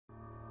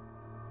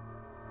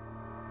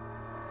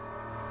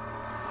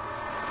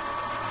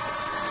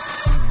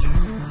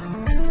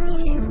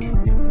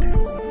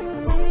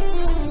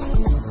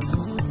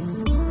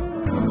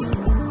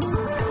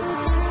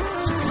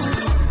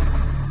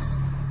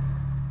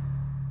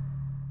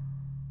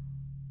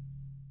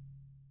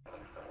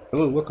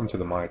Hello, welcome to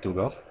the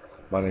Toolbelt.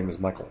 My name is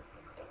Michael.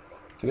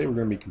 Today we're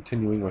going to be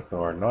continuing with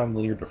our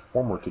nonlinear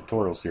deformer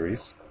tutorial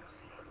series.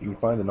 You can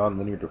find the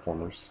nonlinear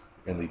deformers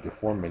in the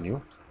deform menu,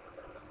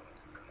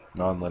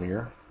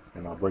 nonlinear,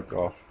 and I'll break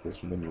off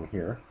this menu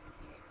here.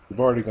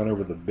 We've already gone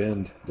over the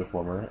bend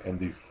deformer and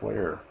the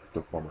flare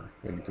deformer,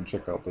 and you can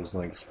check out those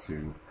links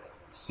to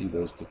see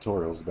those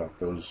tutorials about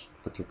those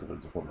particular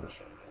deformers.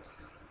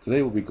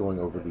 Today we'll be going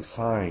over the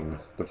sine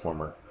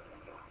deformer.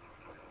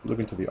 Look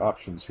into the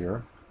options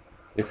here.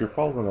 If you're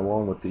following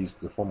along with these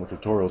deformer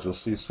tutorials, you'll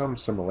see some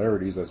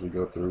similarities as we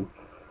go through.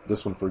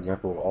 This one, for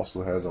example,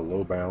 also has a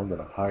low bound and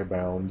a high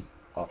bound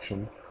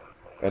option.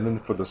 And then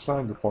for the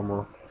sine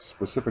deformer,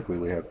 specifically,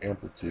 we have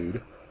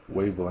amplitude,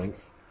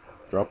 wavelength,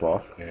 drop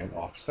off, and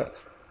offset.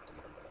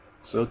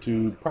 So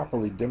to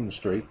properly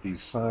demonstrate the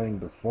sine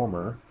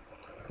deformer,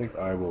 I think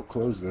I will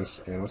close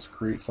this and let's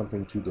create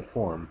something to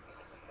deform.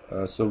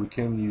 So we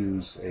can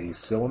use a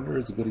cylinder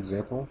as a good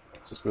example.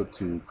 Just go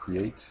to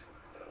Create,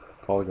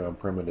 Polygon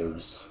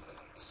Primitives,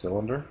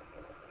 Cylinder.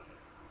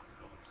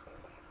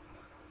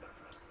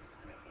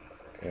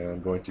 And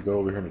I'm going to go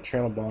over here in the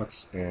channel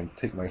box and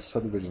take my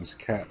subdivisions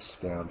caps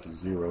down to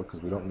 0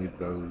 because we don't need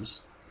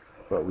those.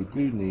 But we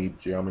do need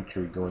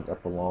geometry going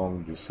up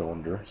along the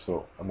cylinder,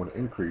 so I'm going to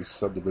increase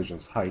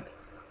subdivisions height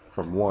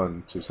from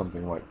 1 to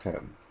something like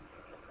 10.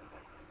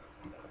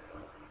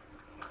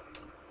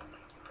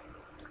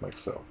 Like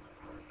so.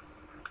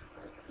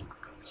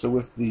 So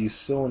with the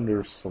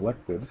cylinder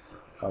selected,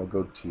 I'll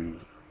go to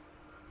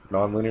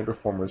nonlinear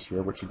deformers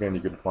here, which again you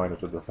can find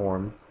at the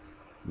deform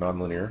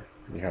nonlinear.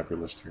 You have your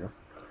list here.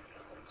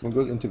 So I'm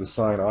going to go into the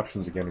sine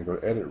options again and go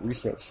to Edit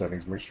Reset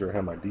Settings. Make sure I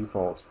have my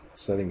default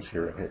settings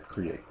here and hit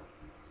Create.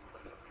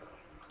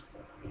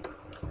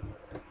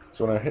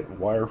 So when I hit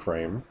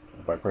wireframe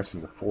by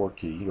pressing the 4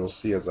 key, you'll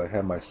see as I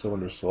have my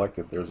cylinder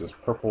selected, there's this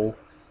purple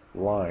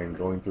line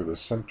going through the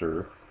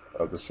center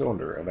of the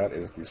cylinder, and that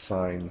is the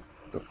sine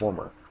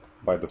deformer.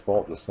 By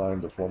default, the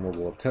sine deformer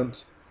will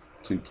attempt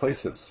to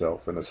place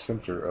itself in the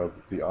center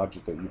of the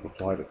object that you've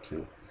applied it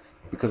to.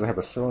 Because I have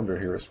a cylinder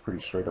here, it's pretty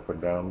straight up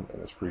and down,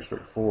 and it's pretty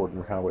straightforward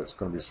in how it's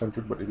going to be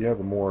centered. But if you have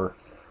a more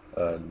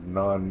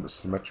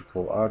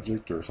non-symmetrical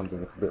object or something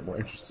that's a bit more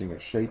interesting in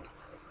shape,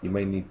 you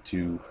may need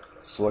to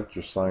select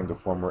your sine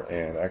deformer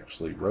and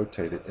actually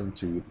rotate it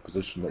into the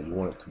position that you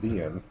want it to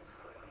be in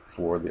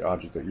for the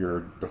object that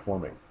you're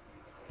deforming.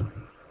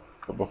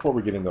 But before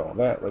we get into all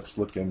that, let's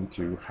look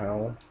into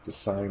how the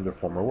sine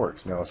deformer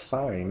works. Now, a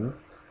sine,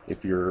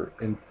 if you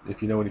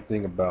know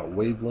anything about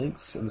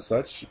wavelengths and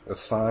such, a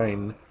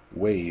sine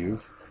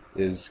wave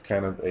is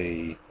kind of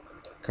a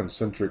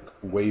concentric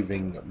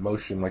waving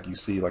motion like you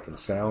see like in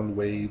sound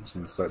waves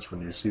and such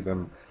when you see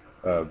them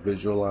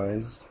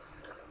visualized.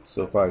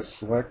 So if I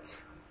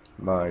select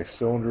my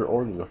cylinder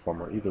or the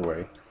deformer, either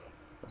way,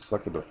 I'll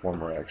select the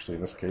deformer actually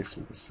in this case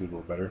so we can see a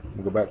little better.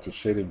 We'll go back to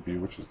shaded view,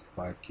 which is the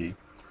 5 key.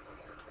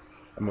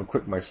 I'm going to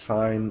click my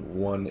sine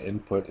 1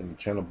 input in the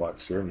channel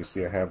box here, and you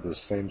see I have those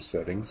same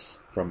settings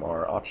from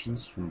our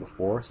options from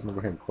before. So I'm going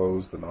to go ahead and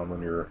close the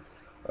nonlinear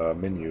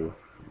menu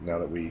now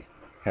that we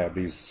have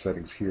these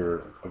settings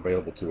here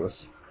available to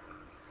us.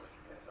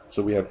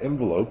 So we have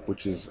envelope,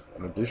 which is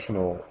an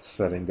additional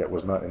setting that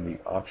was not in the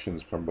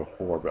options from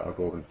before, but I'll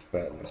go into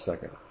that in a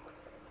second.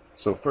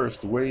 So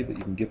first, the way that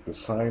you can get the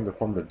sine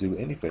deformer to do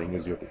anything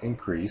is you have to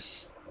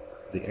increase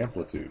the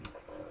amplitude.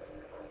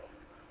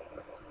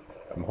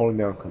 I'm holding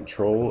down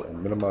Control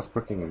and minimize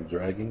clicking and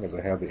dragging as I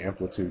have the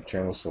amplitude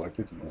channel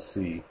selected. You can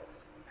see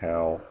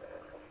how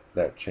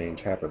that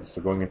change happens.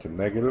 So going into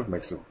negative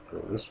makes it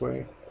go this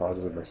way,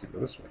 positive makes it go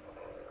this way.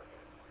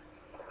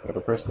 If I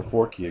press the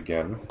 4 key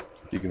again,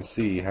 you can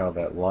see how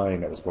that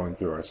line that was going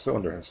through our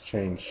cylinder has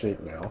changed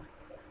shape now.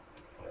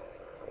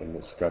 And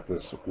it's got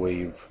this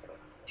wave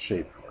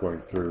shape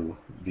going through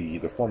the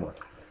deformer.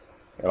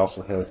 It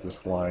also has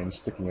this line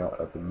sticking out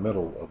at the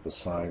middle of the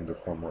sine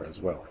deformer as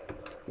well,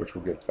 which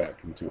we'll get back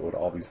into what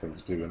all these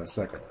things do in a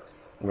second.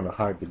 I'm going to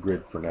hide the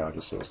grid for now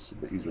just so it's a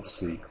bit easier to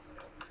see.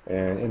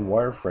 And in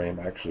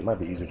wireframe, actually, it might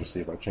be easier to see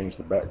if I change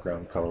the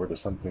background color to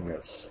something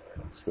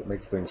that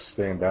makes things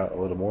stand out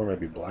a little more,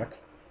 maybe black.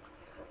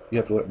 You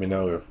have to let me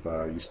know if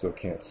you still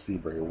can't see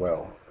very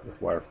well with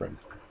wireframe.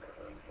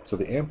 So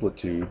the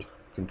amplitude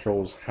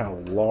controls how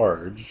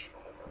large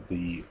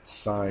the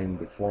sine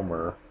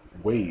deformer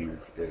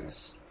wave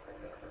is.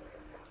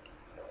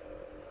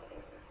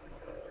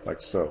 Like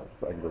so.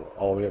 If I can go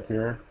all the way up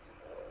here,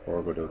 or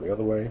I'll go the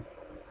other way.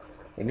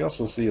 And you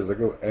also see as I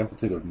go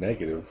amplitude of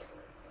negative,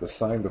 the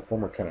sine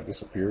deformer kind of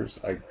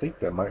disappears. I think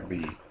that might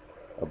be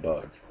a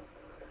bug.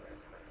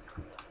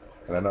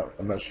 And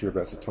I'm not sure if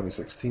that's a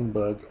 2016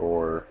 bug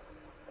or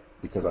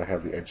because I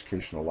have the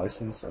educational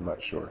license. I'm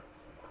not sure.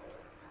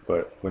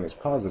 But when it's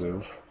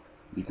positive,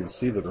 you can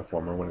see the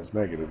deformer. When it's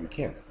negative, you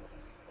can't.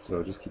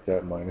 So just keep that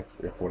in mind.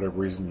 If for whatever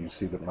reason you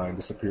see that mine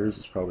disappears,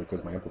 it's probably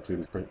because my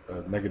amplitude is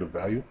a negative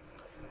value.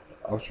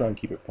 I'll try and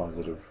keep it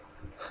positive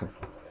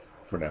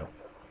for now.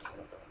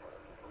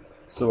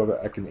 So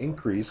I can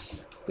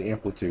increase the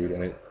amplitude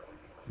and it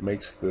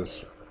makes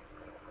this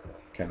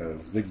kind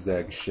of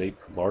zigzag shape,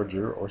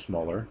 larger or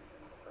smaller.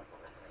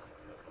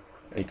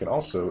 And you can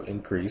also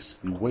increase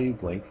the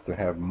wavelength to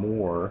have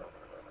more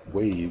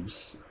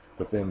waves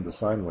within the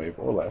sine wave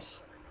or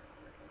less,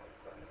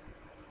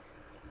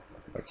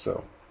 like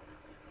so.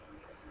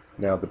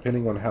 Now,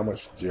 depending on how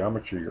much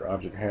geometry your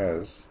object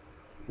has,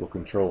 will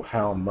control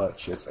how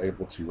much it's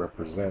able to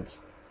represent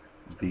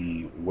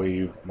the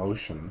wave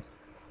motion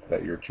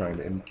that you're trying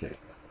to indicate.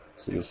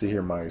 So you'll see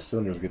here my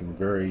cylinder is getting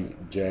very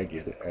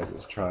jagged as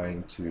it's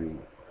trying to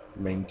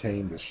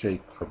maintain the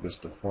shape of this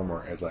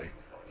deformer as I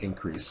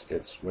increase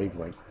its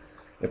wavelength.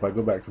 If I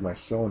go back to my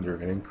cylinder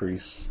and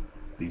increase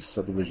the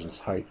subdivision's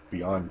height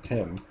beyond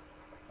 10,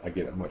 I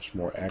get a much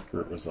more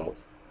accurate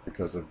result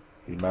because of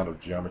the amount of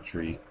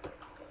geometry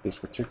this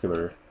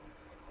particular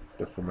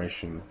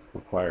deformation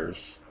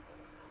requires.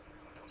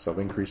 So I've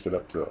increased it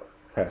up to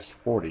past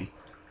 40.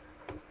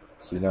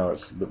 So now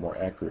it's a bit more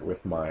accurate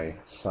with my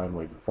sine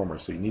wave deformer.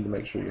 So you need to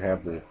make sure you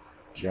have the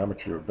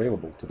geometry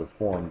available to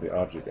deform the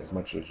object as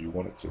much as you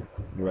want it to.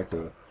 Go back to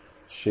the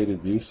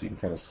shaded view so you can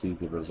kind of see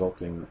the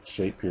resulting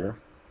shape here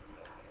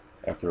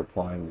after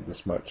applying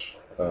this much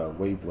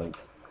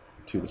wavelength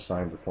to the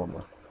sine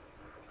deformer.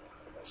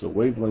 So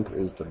wavelength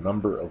is the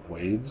number of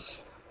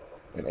waves,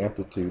 and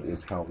amplitude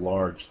is how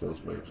large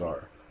those waves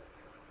are.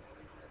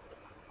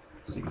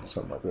 So you can do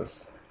something like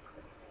this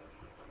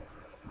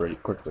very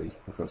quickly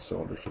with a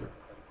cylinder shape.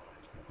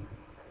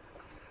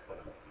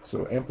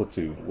 So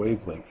amplitude,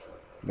 wavelength.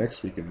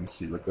 Next we can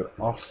see, look at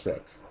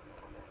offset.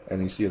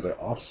 And you see as I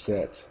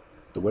offset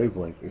the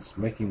wavelength, it's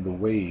making the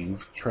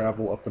wave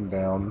travel up and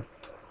down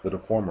the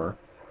deformer.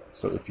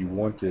 So if you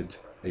wanted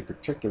a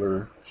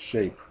particular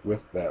shape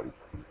with that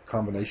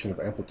combination of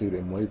amplitude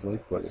and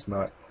wavelength, but it's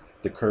not,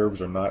 the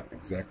curves are not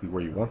exactly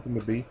where you want them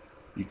to be,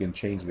 you can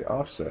change the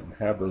offset and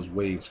have those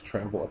waves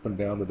travel up and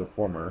down the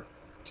deformer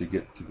to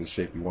get to the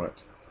shape you want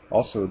it.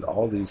 Also,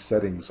 all these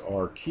settings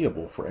are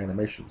keyable for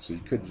animation, so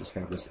you could just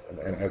have this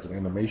as an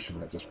animation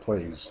that just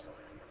plays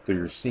through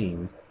your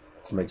scene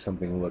to make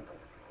something look,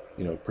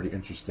 you know, pretty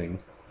interesting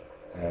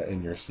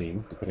in your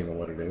scene, depending on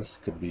what it is.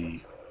 Could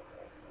be,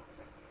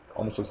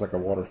 almost looks like a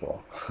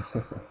waterfall.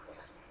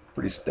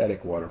 Pretty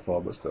static waterfall,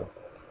 but still.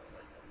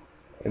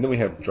 And then we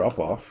have drop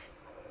off.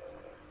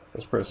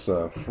 Let's press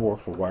 4 for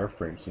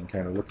wireframe so you can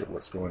kind of look at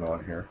what's going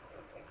on here.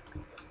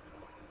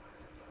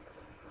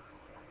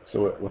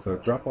 So with a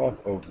drop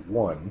off of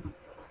 1,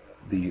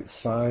 the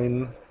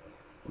sine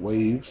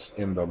waves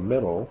in the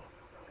middle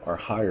are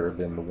higher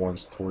than the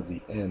ones toward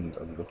the end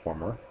of the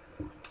deformer.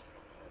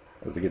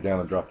 As I get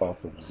down a drop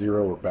off of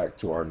 0, we're back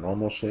to our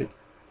normal shape.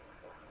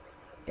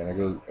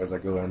 And as I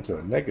go into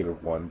a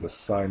 -1, the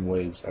sine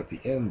waves at the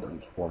end of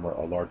the deformer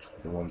are larger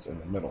than the ones in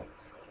the middle.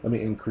 Let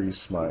me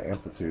increase my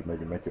amplitude,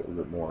 maybe make it a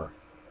little bit more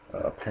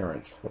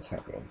apparent what's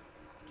happening.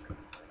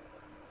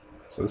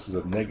 So this is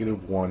a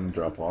 -1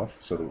 drop off,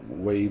 so the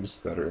waves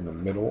that are in the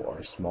middle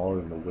are smaller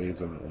than the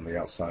waves on the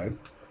outside.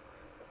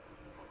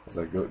 As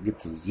I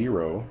get to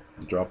 0,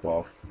 the drop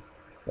off,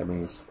 that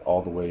means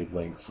all the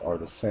wavelengths are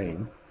the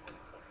same.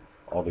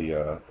 All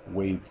the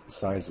wave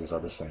sizes are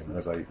the same.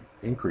 As I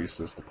increase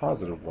this to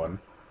 +1,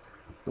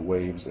 the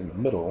waves in the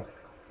middle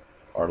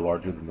are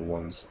larger than the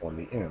ones on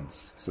the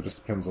ends. So it just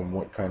depends on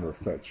what kind of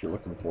effects you're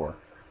looking for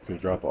your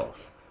drop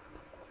off.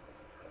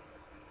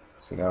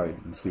 So now you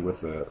can see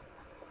with the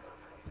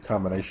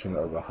combination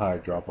of a high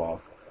drop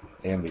off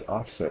and the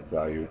offset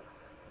value,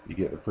 you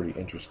get a pretty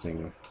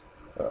interesting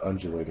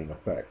undulating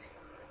effect.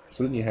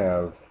 So then you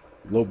have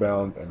low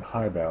bound and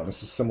high bound.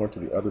 This is similar to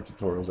the other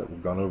tutorials that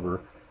we've gone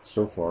over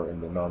so far in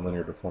the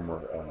nonlinear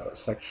deformer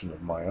section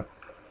of Maya.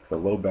 The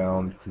low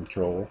bound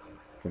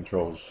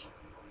controls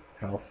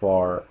how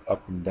far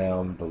up and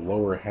down the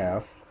lower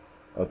half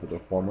of the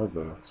deformer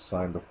the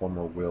sine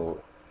deformer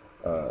will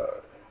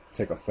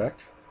take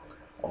effect,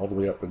 all the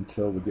way up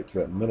until we get to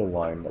that middle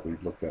line that we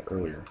looked at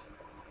earlier.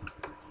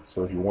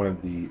 So if you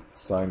wanted the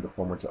sine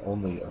deformer to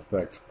only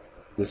affect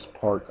this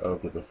part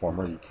of the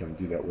deformer, you can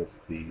do that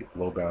with the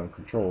low bound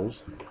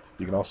controls.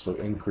 You can also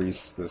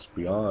increase this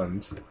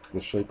beyond the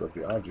shape of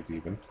the object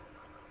even,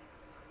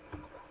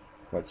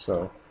 like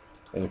so.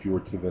 And if you were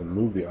to then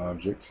move the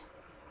object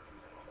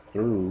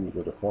through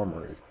the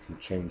deformer, it can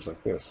change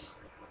like this,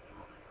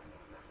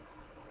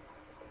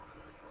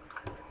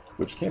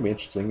 which can be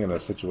interesting in a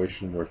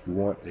situation where if you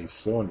want a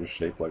cylinder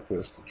shape like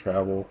this to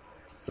travel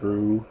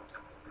through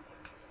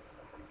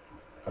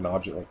an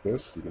object like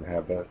this, you can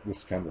have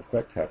this kind of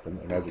effect happen,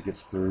 and as it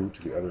gets through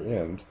to the other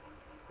end,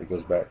 it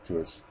goes back to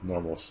its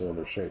normal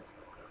cylinder shape.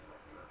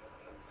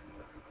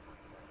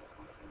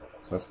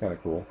 So that's kind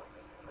of cool.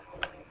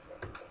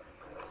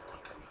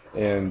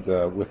 And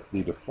with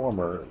the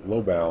deformer,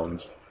 low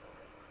bound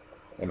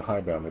and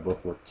high bound, they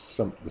both work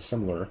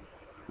similar,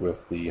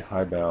 with the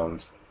high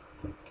bound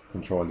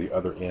controlling the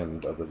other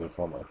end of the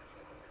deformer,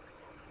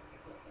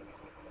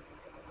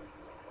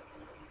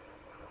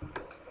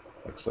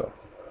 like so.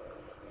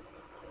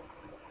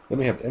 Then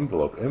we have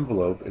envelope.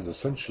 Envelope is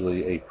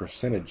essentially a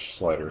percentage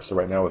slider. So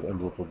right now with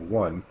envelope of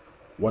 1,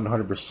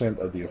 100%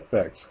 of the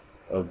effect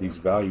of these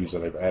values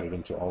that I've added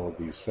into all of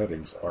these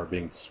settings are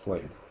being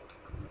displayed.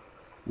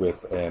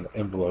 With an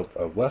envelope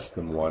of less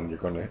than 1, you're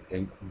going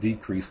to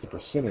decrease the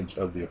percentage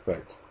of the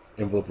effect.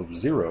 Envelope of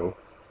 0,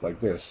 like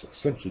this,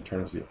 essentially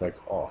turns the effect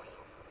off.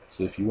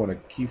 So if you want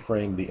to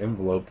keyframe the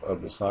envelope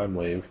of the sine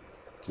wave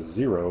to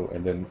 0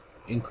 and then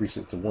increase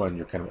it to 1,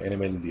 you're kind of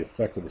animating the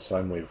effect of the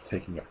sine wave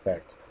taking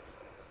effect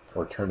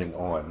or turning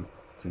on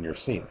in your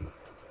scene.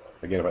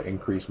 Again, if I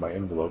increase my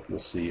envelope, you'll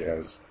see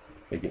as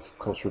it gets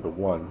closer to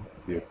 1,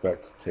 the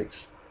effect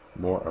takes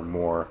more and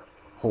more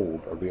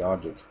hold of the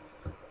object.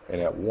 And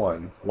at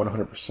 1,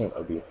 100%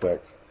 of the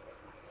effect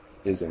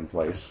is in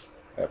place.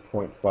 At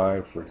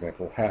 0.5, for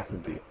example, half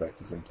of the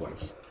effect is in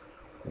place,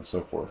 and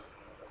so forth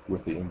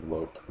with the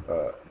envelope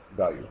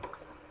value.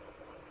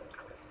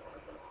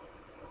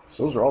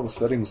 So those are all the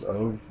settings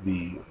of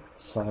the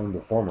Sine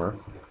Deformer.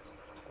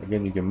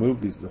 Again, you can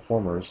move these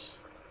deformers,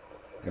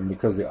 and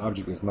because the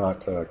object is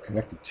not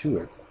connected to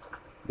it,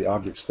 the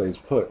object stays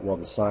put while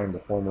the Sine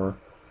Deformer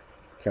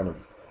kind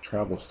of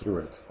travels through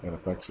it and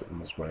affects it in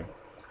this way.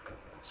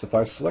 So if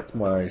I select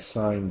my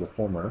Sine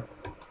Deformer,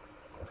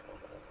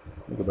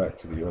 let me go back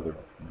to the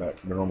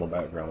normal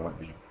background, might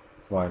be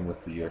fine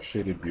with the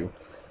shaded view.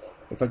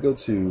 If I go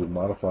to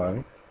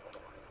Modify,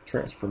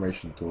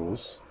 Transformation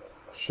Tools,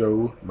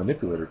 Show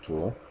Manipulator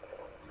Tool,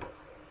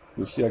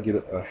 you'll see I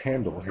get a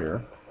handle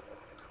here.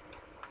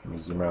 Let me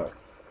zoom out.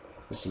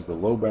 This is the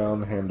low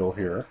bound handle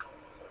here,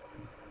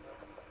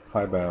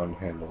 high bound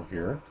handle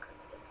here,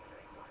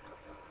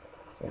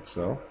 like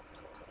so.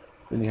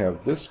 Then you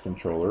have this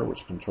controller,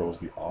 which controls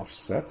the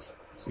offset,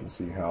 so you can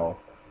see how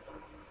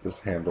this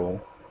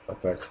handle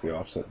affects the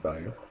offset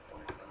value.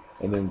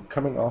 And then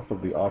coming off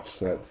of the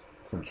offset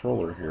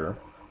controller here,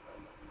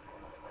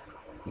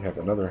 you have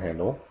another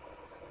handle,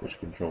 which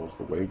controls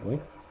the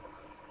wavelength.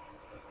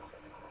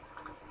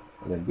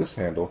 And then this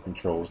handle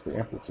controls the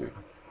amplitude.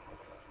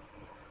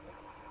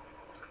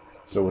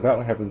 So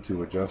without having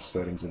to adjust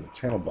settings in the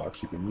channel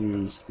box, you can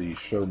use the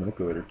Show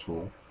Manipulator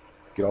tool,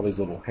 get all these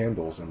little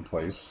handles in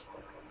place,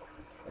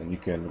 and you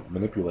can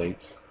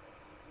manipulate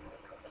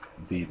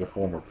the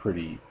deformer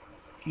pretty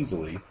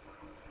easily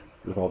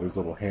with all these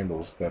little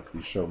handles that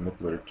the Show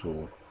Manipulator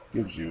tool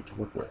gives you to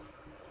work with.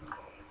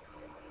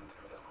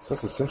 So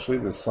that's essentially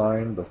the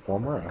Sine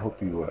Deformer. I hope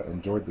you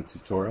enjoyed the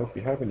tutorial. If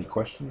you have any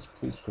questions,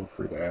 please feel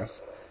free to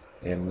ask,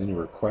 and any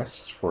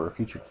requests for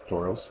future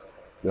tutorials,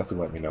 definitely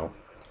let me know.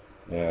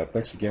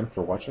 Thanks again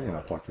for watching, and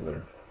I'll talk to you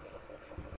later.